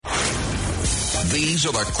These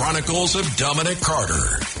are the Chronicles of Dominic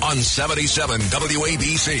Carter on 77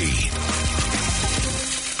 WABC.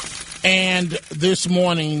 And this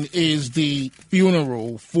morning is the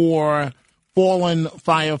funeral for fallen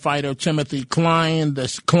firefighter Timothy Klein,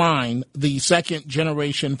 the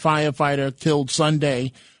second-generation firefighter killed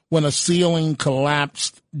Sunday when a ceiling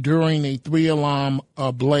collapsed during a three-alarm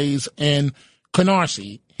blaze in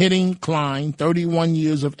Canarsie, hitting Klein, 31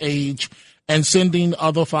 years of age, and sending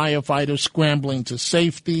other firefighters scrambling to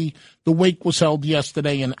safety. The wake was held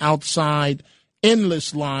yesterday, and outside,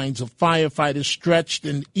 endless lines of firefighters stretched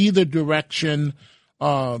in either direction,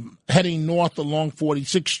 heading north along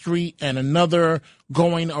 46th Street and another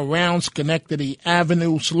going around Schenectady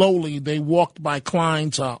Avenue. Slowly, they walked by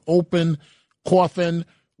Klein's open coffin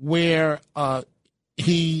where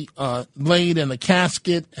he laid in a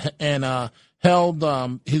casket and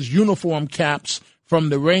held his uniform caps from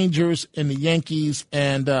the Rangers and the Yankees,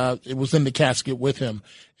 and it was in the casket with him,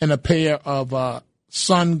 and a pair of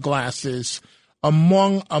sunglasses.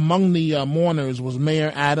 Among the mourners was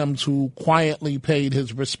Mayor Adams, who quietly paid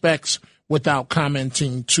his respects without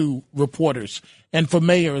commenting to reporters. And for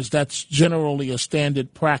mayors, that's generally a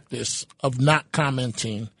standard practice of not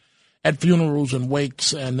commenting at funerals and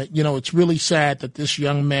wakes. And, you know, it's really sad that this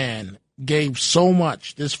young man gave so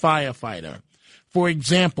much, this firefighter. For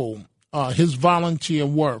example, his volunteer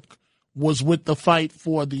work was with the Fight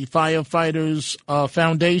for the Firefighters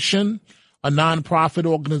Foundation, a nonprofit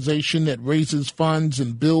organization that raises funds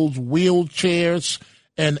and builds wheelchairs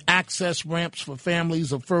and access ramps for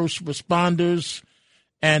families of first responders.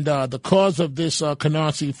 And the cause of this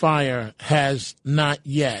Canarsie fire has not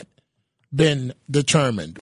yet been determined.